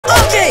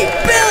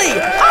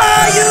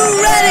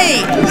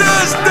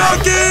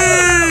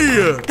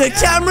The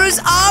cameras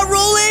are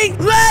rolling.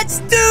 Let's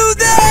do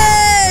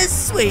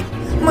this. Wait,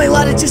 my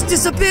ladder just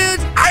disappeared.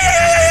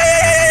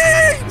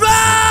 Run!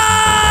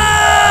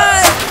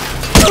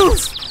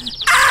 Oof!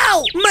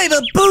 Ow! My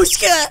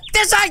babushka!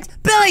 That's right,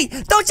 Billy!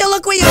 Don't you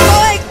look where you're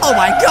going? Oh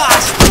my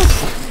gosh!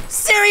 Oof.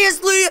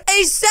 Seriously,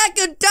 a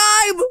second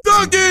time?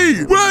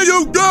 Doggy, where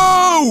you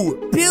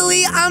go?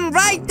 Billy, I'm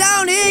right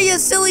down here, you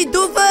silly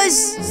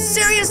doofus.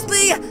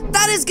 Seriously,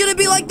 that is gonna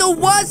be like the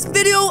worst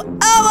video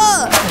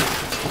ever.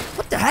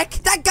 What the heck?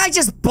 That guy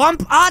just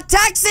bumped our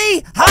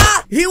taxi?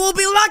 Huh? He will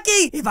be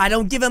lucky if I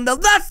don't give him the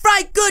left,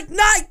 right, good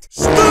night.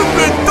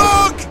 Stupid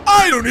dog!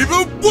 I don't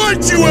even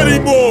want you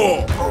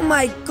anymore! Oh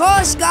my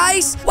gosh,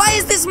 guys. Why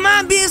is this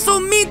man being so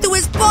mean to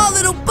his poor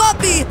little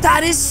puppy?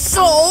 That is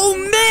so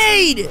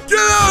mean. Get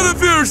out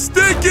of here,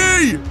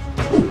 Stinky!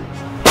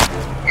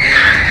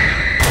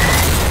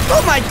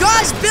 Oh my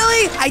gosh,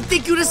 Billy! I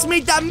think you just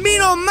made that mean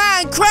old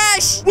man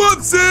crash!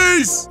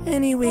 Whoopsies!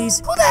 Anyways,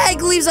 who the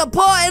heck leaves a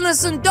poor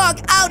innocent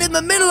dog out in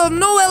the middle of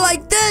nowhere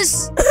like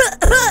this?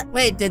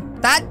 Wait,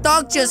 did that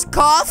dog just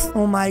cough?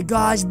 Oh my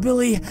gosh,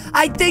 Billy.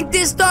 I think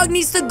this dog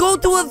needs to go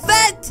to a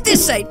vet.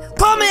 This side.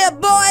 Come here,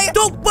 boy.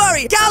 Don't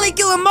worry.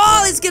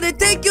 Calixo is gonna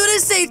take you to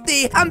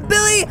safety. And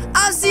Billy,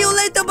 I'll see you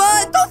later,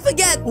 bud. Don't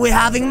forget, we're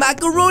having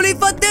macaroni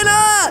for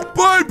dinner.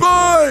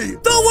 Bye-bye!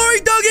 Don't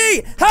worry,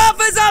 doggy. Half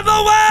is on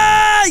the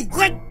way!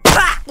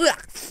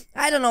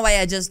 I don't know why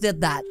I just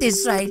did that.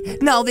 That's right.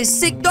 Now this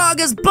sick dog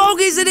has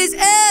bogies in his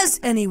ass.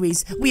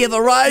 Anyways, we have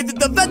arrived at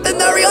the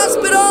veterinary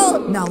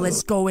hospital. Now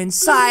let's go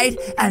inside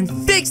and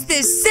fix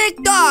this sick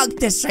dog.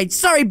 That's right.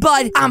 Sorry,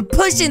 bud. I'm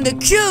pushing the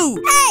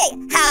queue. Hey,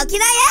 how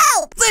can I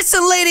help?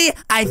 Listen, lady.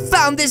 I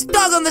found this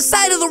dog on the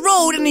side of the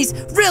road and he's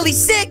really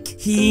sick.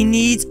 He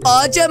needs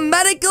urgent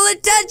medical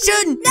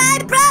attention. No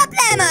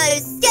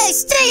problemos. Go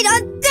straight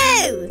on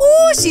through.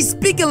 Oh, she's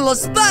speaking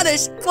Los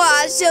Spanish.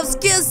 Wow, chef's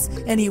kiss.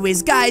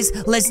 Anyways, guys,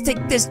 let's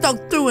take this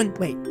dog through and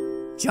wait.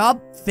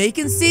 Job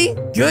vacancy?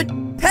 Good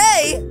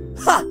pay?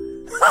 Ha!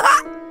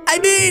 I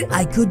mean,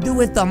 I could do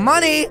with the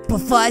money, but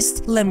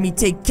first, let me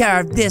take care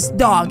of this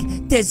dog.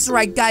 That's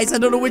right, guys. I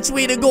don't know which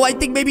way to go. I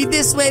think maybe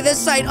this way, this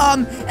side.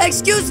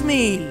 Excuse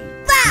me.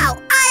 Wow,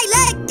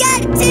 I look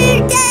good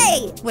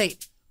today.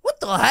 Wait. What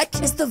the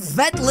heck? Is the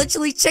vet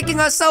literally checking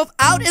herself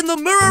out in the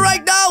mirror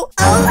right now?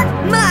 Oh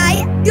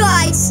my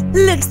gosh!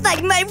 Looks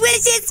like my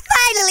wishes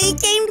finally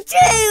came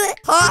true!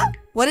 Huh?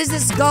 What is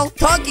this girl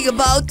talking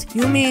about?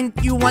 You mean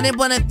you wanted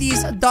one of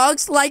these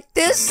dogs like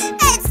this?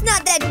 It's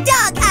not the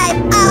dog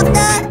I'm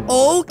after!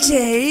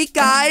 Okay,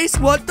 guys,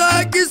 what the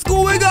heck is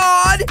going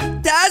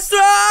on? That's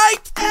right!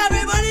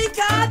 Everybody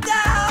calm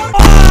down!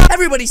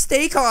 Everybody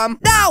stay calm.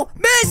 Now,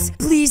 miss,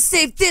 please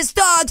save this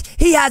dog.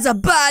 He has a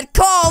bad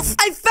cough.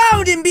 I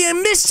found him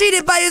being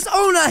mistreated by his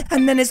owner,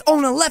 and then his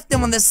owner left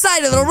him on the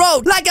side of the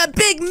road like a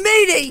big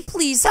meaty.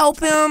 Please help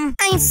him.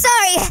 I'm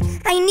sorry,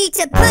 I need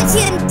to put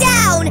him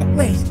down!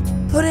 Wait,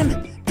 put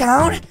him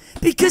down?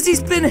 Because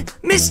he's been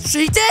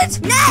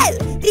mistreated?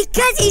 No,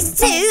 because he's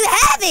too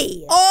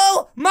heavy!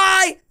 Oh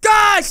my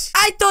gosh!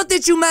 I thought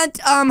that you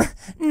meant,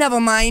 never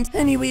mind.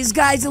 Anyways,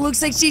 guys, it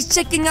looks like she's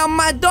checking out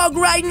my dog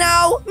right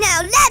now.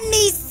 Now let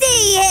me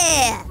see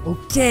here!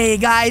 Okay,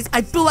 guys,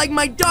 I feel like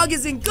my dog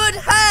is in good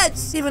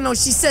hands, even though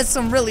she said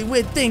some really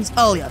weird things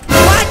earlier.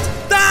 What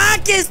the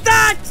heck is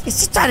that?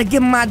 Is she trying to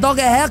give my dog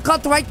a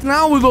haircut right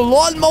now with a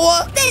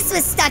lawnmower? This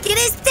was stuck in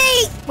his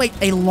teeth! Wait,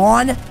 a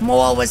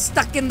lawnmower was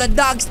stuck in the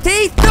dog's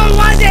teeth? No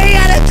wonder he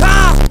had a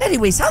cough!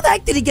 Anyways, how the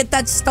heck did he get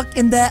that stuck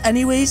in there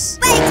anyways?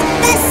 Wait,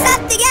 there's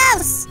something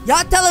else!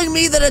 You're telling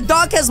me that a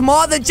dog has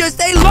more than just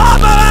a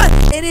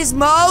lawnmower in his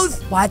mouth?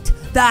 What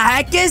the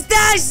heck is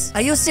this?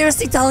 Are you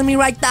seriously telling me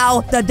right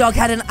now the dog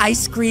had an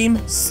ice cream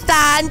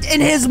stand in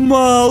his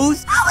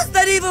mouth? How is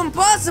that even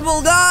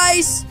possible,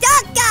 guys?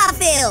 Doc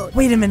Garfield!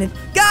 Wait a minute.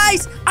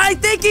 Guys, I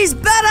think he's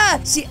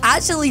better. She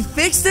actually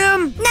fixed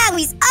him. Now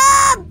he's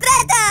all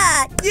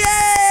better!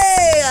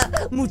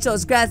 Yay!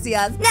 Muchas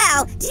gracias.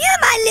 Now, do you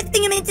mind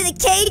lifting him into the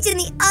cage in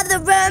the other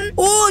room?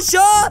 Oh,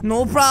 sure.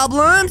 No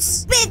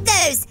problems. With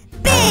those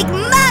big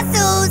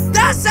muscles!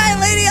 That's right,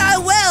 lady, I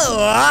will.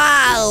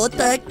 Wow, what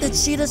the heck did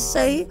she just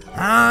say?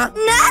 Huh?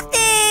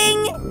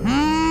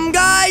 Nothing!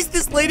 Guys,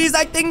 this lady's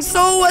acting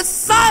so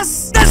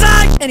sus. That's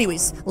right.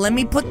 Anyways, let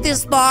me put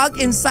this dog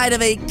inside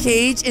of a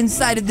cage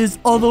inside of this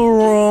other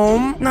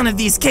room. None of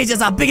these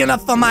cages are big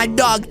enough for my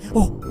dog.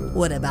 Oh,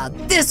 what about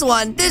this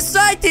one? This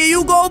right, here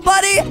you go,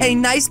 buddy. A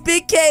nice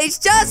big cage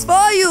just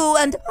for you.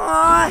 And,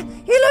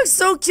 he looks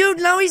so cute.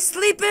 Now he's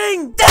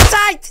sleeping. That's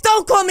right.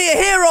 Don't call me a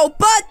hero,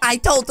 but I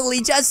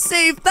totally just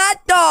saved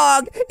that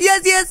dog.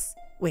 Yes, yes.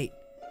 Wait.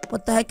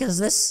 What the heck is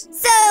this?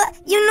 So,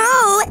 you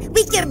know,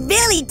 we could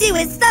really do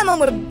with someone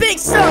with big,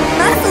 strong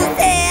muscles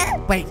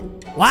here. Wait,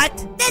 what?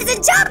 There's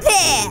a job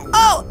here.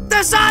 Oh,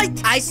 the sign!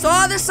 I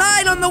saw the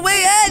sign on the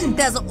way in.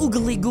 There's an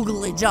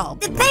oogly-googly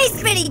job. The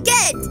pay's pretty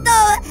good,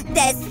 though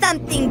there's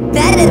something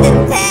better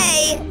than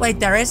pay. Wait,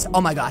 there is? Oh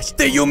my gosh.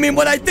 Do you mean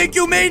what I think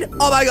you mean?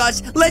 Oh my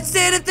gosh. Let's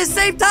say it at the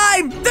same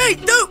time. 3,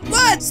 2,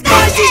 1.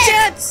 Spicy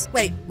chips! chips.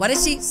 Wait, what did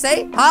she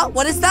say? Huh?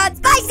 What is that?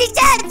 Spicy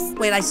chips!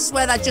 Wait, I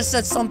swear that just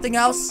said something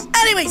else.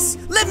 Anyways,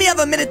 let me have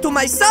a minute to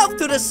myself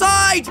to the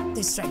side.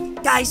 This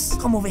right. Guys,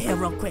 come over here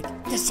real quick.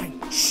 This right.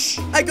 Shh.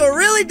 I could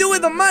really do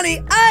with the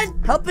money,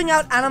 and helping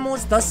out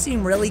animals does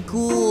seem really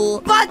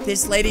cool. But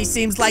this lady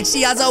seems like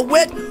she has a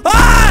wit.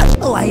 Ah!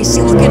 Oh, why is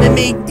she looking at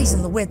me? These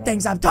are the weird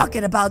things I'm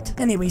talking about.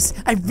 Anyways,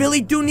 I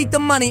really do need the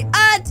money,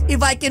 and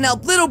if I can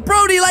help little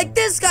Brody like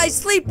this guy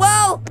sleep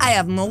well, I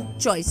have no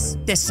choice.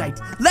 This right.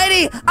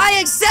 Lady, I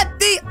accept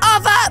the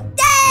offer!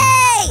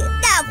 Yay!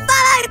 Now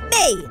follow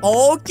me!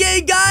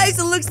 Okay, guys,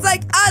 it looks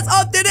like as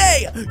of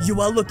today,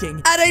 you are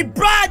looking at a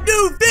brand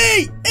new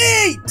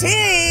VET!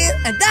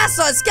 And that's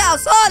our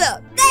scout's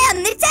order! Lay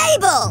on the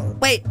table!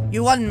 Wait,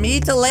 you want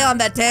me to lay on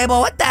that table?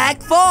 What the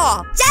heck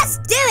for?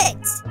 Just do it!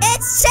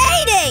 It's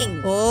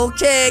cheating!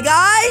 Okay,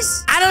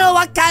 guys. I don't know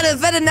what kind of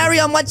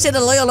veterinarian wants you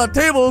to lay on the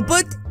table,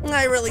 but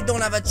I really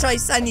don't have a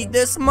choice. I need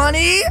this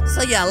money.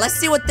 So yeah, let's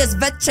see what this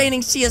vet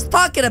training she is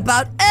talking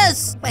about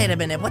is. Wait a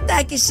minute, what the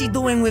heck is she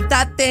doing with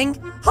that thing?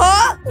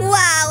 Huh?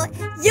 Wow,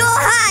 your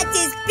heart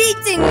is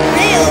beating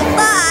real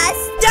fast!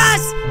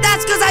 Yes!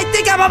 That's because I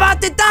think I'm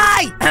about to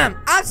die!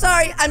 I'm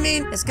sorry, I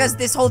mean, it's because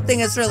this whole thing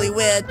is really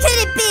weird. Could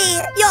it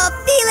be you're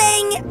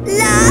feeling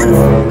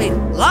love? Wait,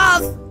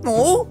 love?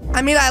 No.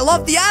 I mean, I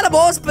love the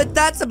animals, but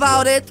that's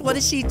about it. What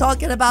is she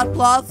talking about,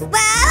 love? Well,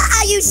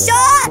 are you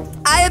sure?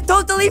 I am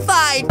totally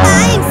fine.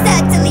 I'm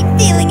certainly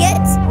feeling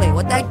it. Wait,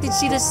 what the heck did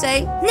she just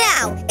say?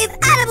 Now, if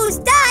animals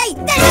die,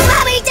 then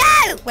what we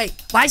do? Wait,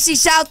 why is she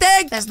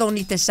shouting? There's no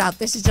need to shout.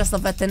 This is just the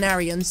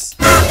veterinarians.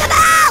 Mouth to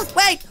mouth!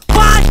 Wait,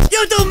 what?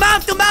 You do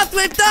mouth to mouth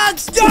with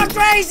dogs? You're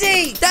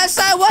crazy! That's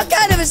right. What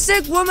kind of a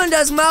sick woman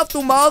does mouth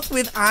to mouth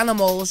with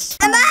animals?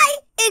 Am I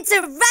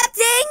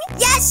interrupting?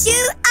 Yes,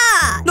 you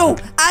are. No,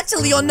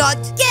 actually you're not.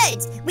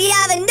 Good. We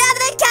have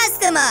another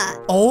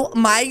customer. Oh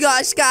my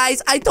gosh,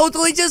 guys. I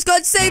totally just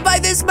got saved by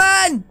this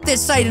man.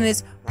 This side in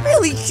his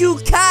really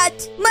cute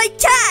cat. My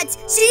cat,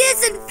 she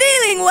isn't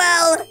feeling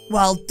well.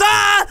 Well,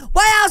 duh!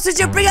 Why else did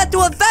you bring her to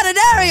a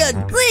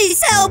veterinarian?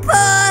 Please help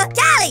her.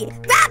 Callie,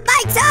 grab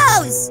my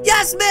toes.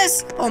 Yes,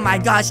 miss. Oh my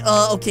gosh.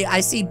 Okay,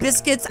 I see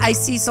biscuits. I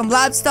see some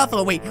lab stuff.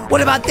 Oh, wait.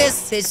 What about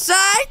this? This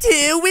side?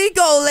 Here we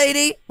go,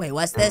 lady. Wait,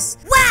 what's this?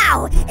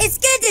 Wow, it's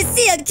good to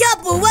see a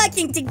couple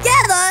working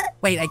together.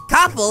 Wait, a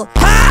couple?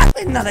 Ha!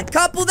 Not a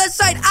couple. That's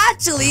right.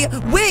 Actually,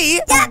 we...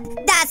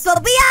 Yep, that's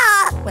what we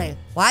are. Wait,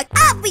 what?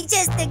 Aren't we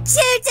just the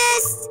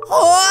cutest?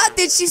 Oh,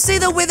 did she say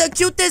that we're the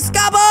cutest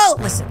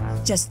couple? Listen,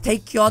 just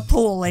take your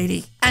tool,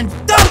 lady. And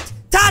don't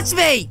touch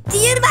me! Do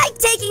you mind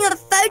taking a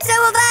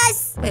photo of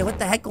us? Wait, what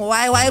the heck?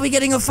 Why are we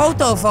getting a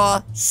photo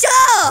for?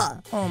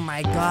 Sure! Oh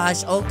my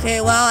gosh.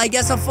 Okay, well, I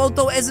guess a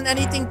photo isn't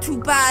anything too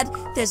bad.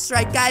 That's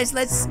right, guys.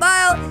 Let's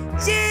smile.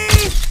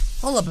 Cheese!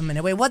 Hold up a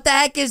minute. Wait, what the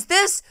heck is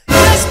this?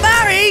 Just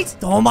married?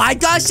 Oh my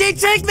gosh, she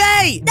tricked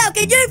me! Now,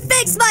 can you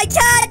fix my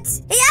cat?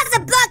 He has a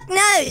blocked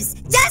nose.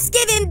 Just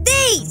give him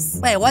these.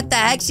 Wait, what the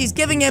heck? She's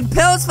giving him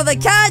pills for the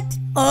cat?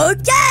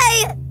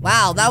 Okay.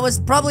 Wow, that was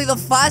probably the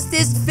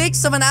fastest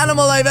fix of an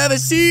animal I've ever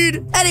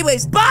seen.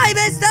 Anyways, bye,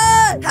 mister!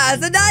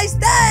 Have a nice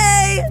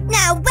day!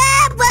 Now,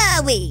 where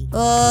were we?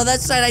 Oh,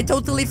 that's right. I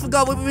totally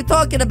forgot what we were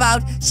talking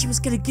about. She was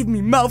gonna give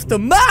me mouth to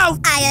mouth.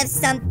 I have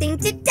something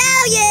to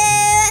tell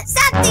you.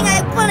 Something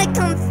I want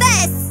to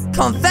confess.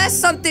 Confess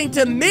something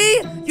to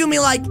me? You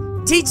mean like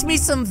teach me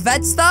some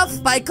vet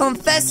stuff by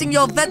confessing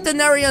your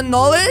veterinarian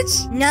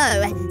knowledge?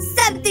 No,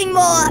 something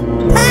more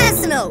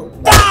personal.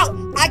 Oh!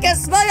 I can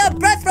smell your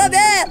breath from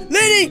here!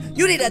 Lady,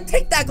 you need a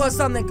Tic Tac or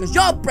something, because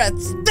your breath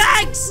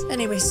stinks!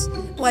 Anyways,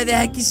 why the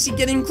heck is she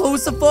getting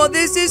closer for?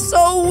 This is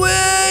so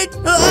weird!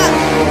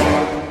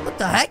 What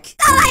the heck?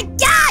 Oh my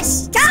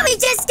gosh! Can't we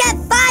just get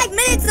 5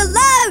 minutes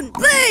alone?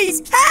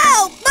 Please,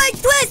 help! My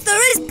twister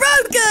is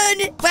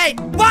broken! Wait,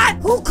 what?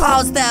 Who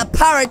calls their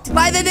parrot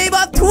by the name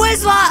of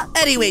Twizzler?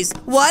 Anyways,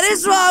 what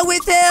is wrong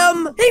with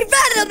him? He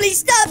randomly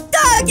stopped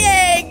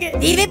talking!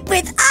 Leave it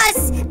with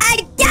us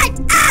and get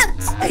out!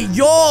 Hey,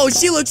 yo,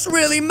 she looks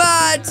really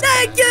mad.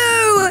 Thank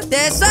you!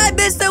 That's right,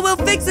 mister. We'll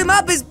fix him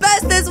up as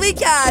best as we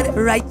can.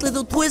 Right,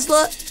 little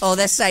Twizzler? Oh,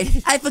 that's right.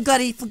 I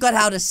forgot he forgot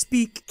how to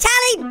speak.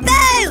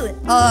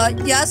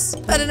 Calixo! Yes,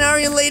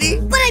 veterinarian lady?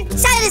 What I'm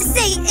trying to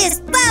say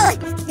is, well,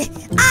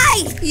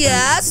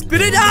 Yeah,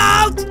 spit it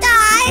out!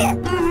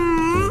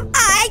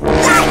 I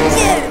like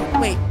you!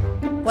 Wait,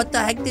 what the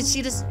heck did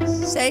she just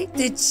say?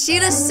 Did she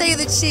just say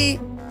that she...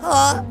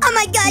 Oh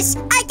my gosh,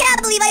 I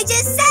can't believe I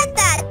just said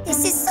that!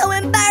 This is so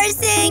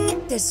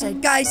embarrassing! That's right,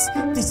 guys.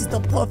 This is the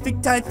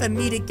perfect time for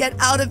me to get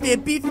out of here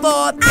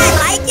before...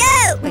 I like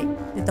you!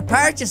 Wait, did the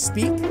parrot just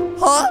speak?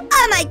 Huh?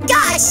 Oh my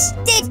gosh!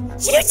 Did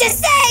you just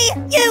say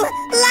you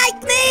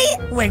like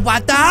me? Wait,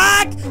 what the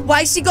heck?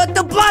 Why she got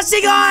the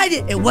blushing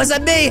on? It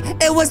wasn't me.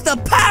 It was the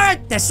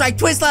parrot. That's right,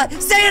 Twizzler.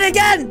 Say it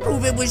again.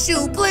 Prove it was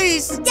you,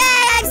 please. Yay,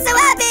 I'm so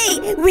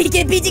happy. We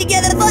can be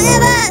together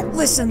forever.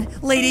 Listen,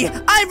 lady,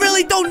 I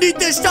really don't need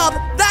this job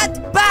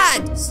that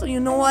bad. So you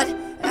know what?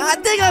 I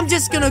think I'm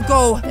just gonna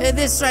go.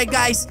 That's right,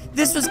 guys.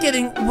 This was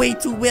getting way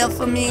too weird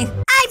for me.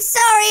 I'm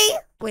sorry.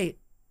 Wait,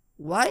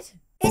 what?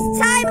 It's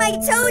time I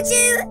told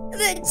you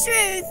the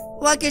truth.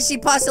 What could she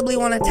possibly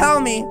want to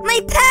tell me? My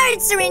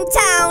parents are in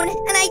town,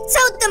 and I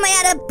told them I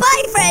had a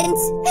boyfriend.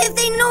 If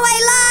they know I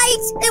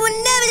lied, they would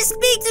never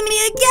speak to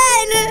me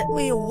again.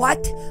 Wait,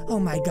 what? Oh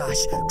my gosh.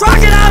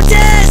 Crocodile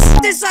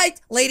this right,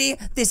 lady,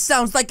 this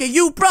sounds like a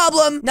you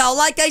problem. Now,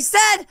 like I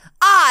said,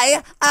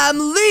 I am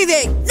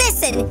leaving.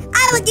 Listen,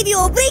 I will give you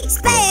a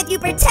week's pay if you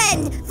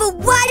pretend for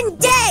 1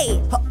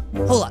 day.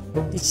 Hold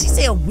on. Did she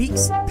say a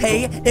week's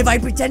pay if I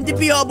pretend to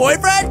be her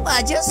boyfriend?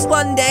 Just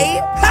 1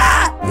 day?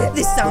 Ha!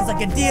 This sounds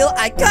like a deal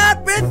I can't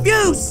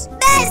refuse.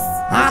 Miss!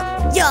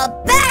 Huh? Your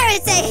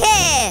parents are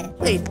here.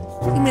 Wait,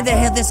 you mean they're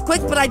here this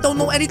quick, but I don't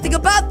know anything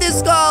about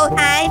this girl?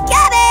 I'm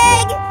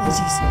coming. Oh,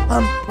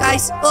 jeez.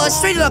 Guys,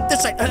 straighten up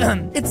this right.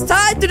 It's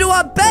time to do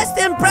our best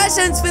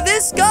impressions for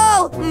this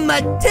girl,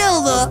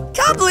 Matilda.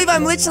 Can't believe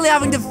I'm literally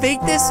having to fake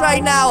this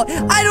right now.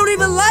 I don't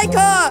even like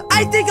her.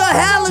 I think her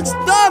hair looks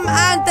dumb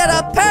and that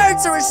her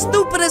parents are as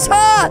stupid as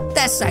her.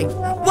 That's right.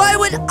 Why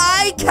would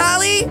I,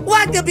 Callie,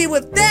 want to be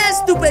with their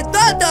stupid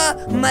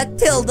daughter,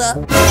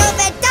 Matilda?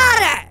 Stupid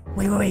daughter.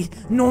 Wait.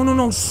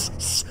 No.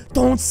 Shh.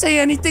 Don't say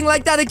anything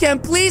like that again,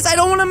 please. I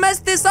don't want to mess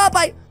this up.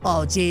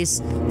 Oh,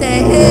 jeez.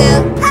 They're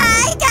here.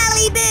 Hi,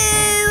 Callie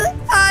Boo.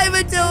 Hi,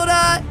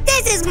 Matilda.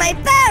 This is my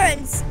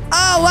parents.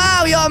 Oh,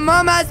 wow. Your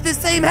mom has the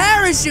same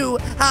hair as you.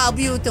 How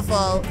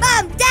beautiful.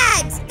 Mom,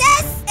 Dad,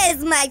 this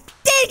is my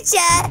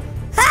future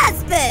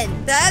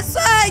husband. That's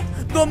right.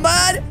 The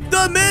man,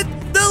 the myth,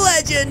 the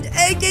legend,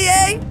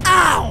 a.k.a.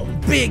 Ow,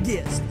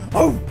 biggest.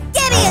 Oh.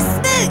 Give me a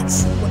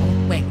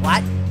smooch. Wait,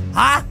 what?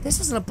 Huh? This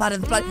wasn't a part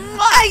of the plan.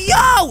 Hey,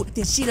 yo!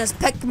 Did she just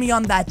peck me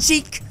on that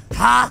cheek?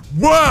 Huh?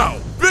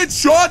 Wow! Bit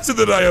shorter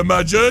than I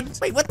imagined!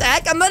 Wait, what the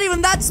heck? I'm not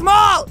even that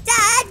small!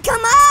 Dad,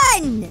 come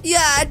on!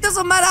 Yeah, it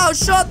doesn't matter how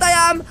short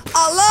I am.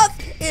 Our love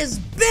is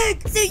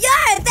big! So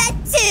you're a vet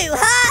too,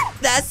 huh?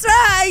 That's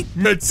right!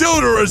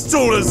 Matilda has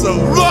told us a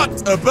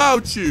lot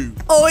about you!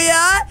 Oh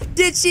yeah?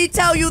 Did she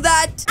tell you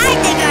that? I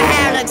think her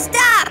hair looks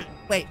dumb!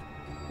 Wait.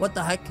 What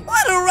the heck?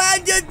 What a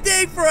random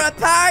thing for a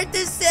parent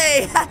to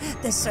say!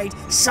 That's right,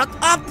 shut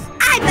up!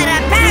 I bet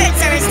her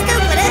parents are as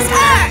stupid as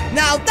her!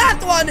 Now that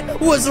one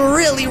was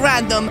really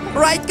random,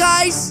 right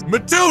guys?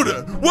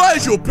 Matilda, why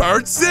is your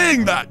parents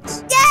saying that?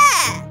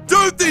 Yeah!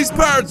 Don't these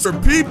parents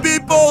repeat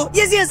people?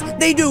 Yes,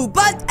 they do,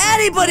 but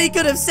anybody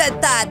could have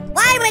said that!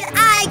 Why would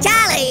I,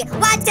 Callie,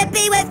 want to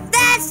be with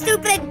that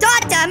stupid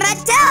daughter,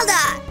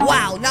 Matilda?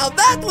 Wow, now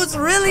that was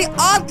really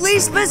oddly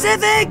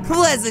specific,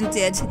 wasn't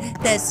it?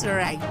 That's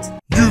right.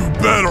 You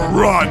better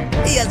run!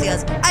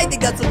 Yes, I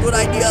think that's a good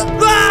idea.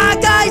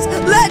 Guys,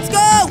 let's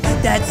go!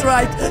 That's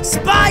right,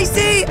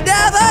 spicy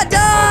never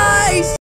dies!